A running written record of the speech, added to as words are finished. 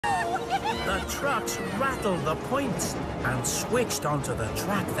the trucks rattled the points and switched onto the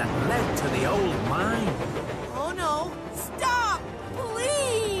track that led to the old mine. Oh no! Stop!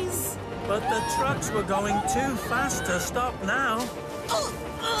 Please! But the trucks were going too fast to stop now.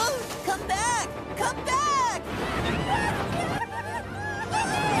 Come back! Come back!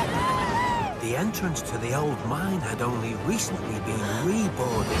 The entrance to the old mine had only recently been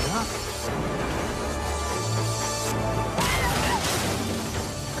reboarded up.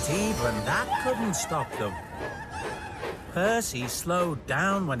 But even that couldn't stop them. Percy slowed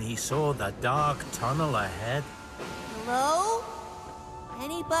down when he saw the dark tunnel ahead. Hello?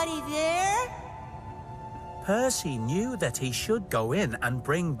 Anybody there? Percy knew that he should go in and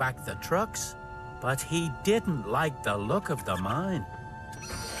bring back the trucks, but he didn't like the look of the mine.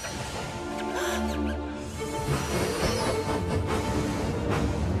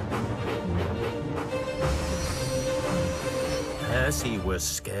 Percy was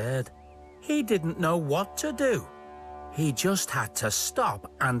scared. He didn't know what to do. He just had to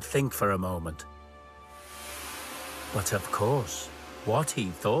stop and think for a moment. But of course, what he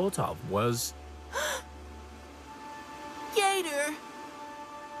thought of was... Gator!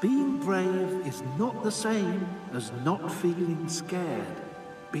 Being brave is not the same as not feeling scared.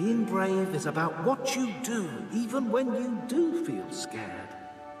 Being brave is about what you do, even when you do feel scared.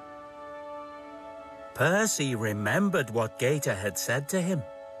 Percy remembered what Gator had said to him,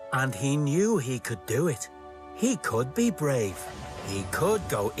 and he knew he could do it. He could be brave. He could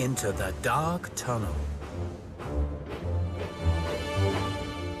go into the dark tunnel.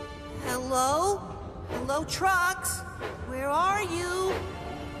 Hello? Hello, trucks? Where are you?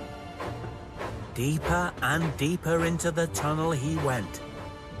 Deeper and deeper into the tunnel he went,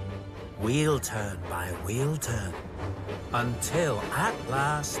 wheel turn by wheel turn, until at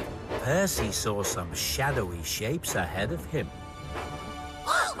last Percy saw some shadowy shapes ahead of him.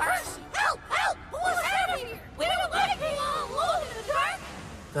 Oh, Percy! Help! Help! What's happening here? We don't like being all alone in the dark!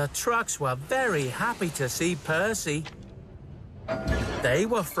 The trucks were very happy to see Percy. They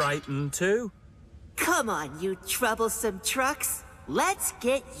were frightened too. Come on, you troublesome trucks. Let's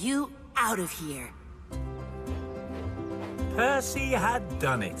get you out of here. Percy had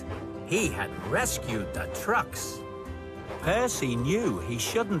done it. He had rescued the trucks. Percy knew he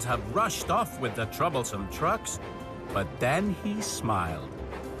shouldn't have rushed off with the troublesome trucks, but then he smiled.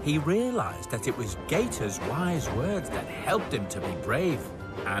 He realized that it was Gator's wise words that helped him to be brave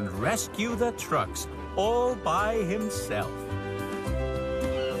and rescue the trucks all by himself.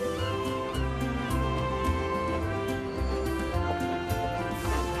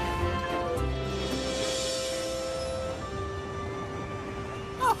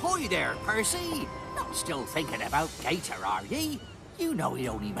 Ahoy there, Percy. Not still thinking about Gator, are ye? You know he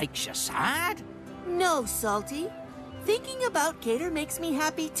only makes you sad. No, Salty. Thinking about Gator makes me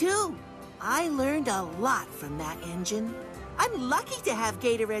happy too. I learned a lot from that engine. I'm lucky to have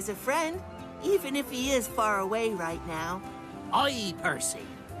Gator as a friend, even if he is far away right now. Aye, Percy.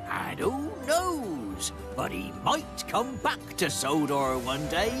 And who knows? But he might come back to Sodor one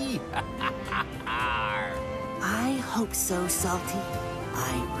day. I hope so, Salty.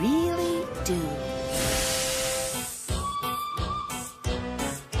 I really do.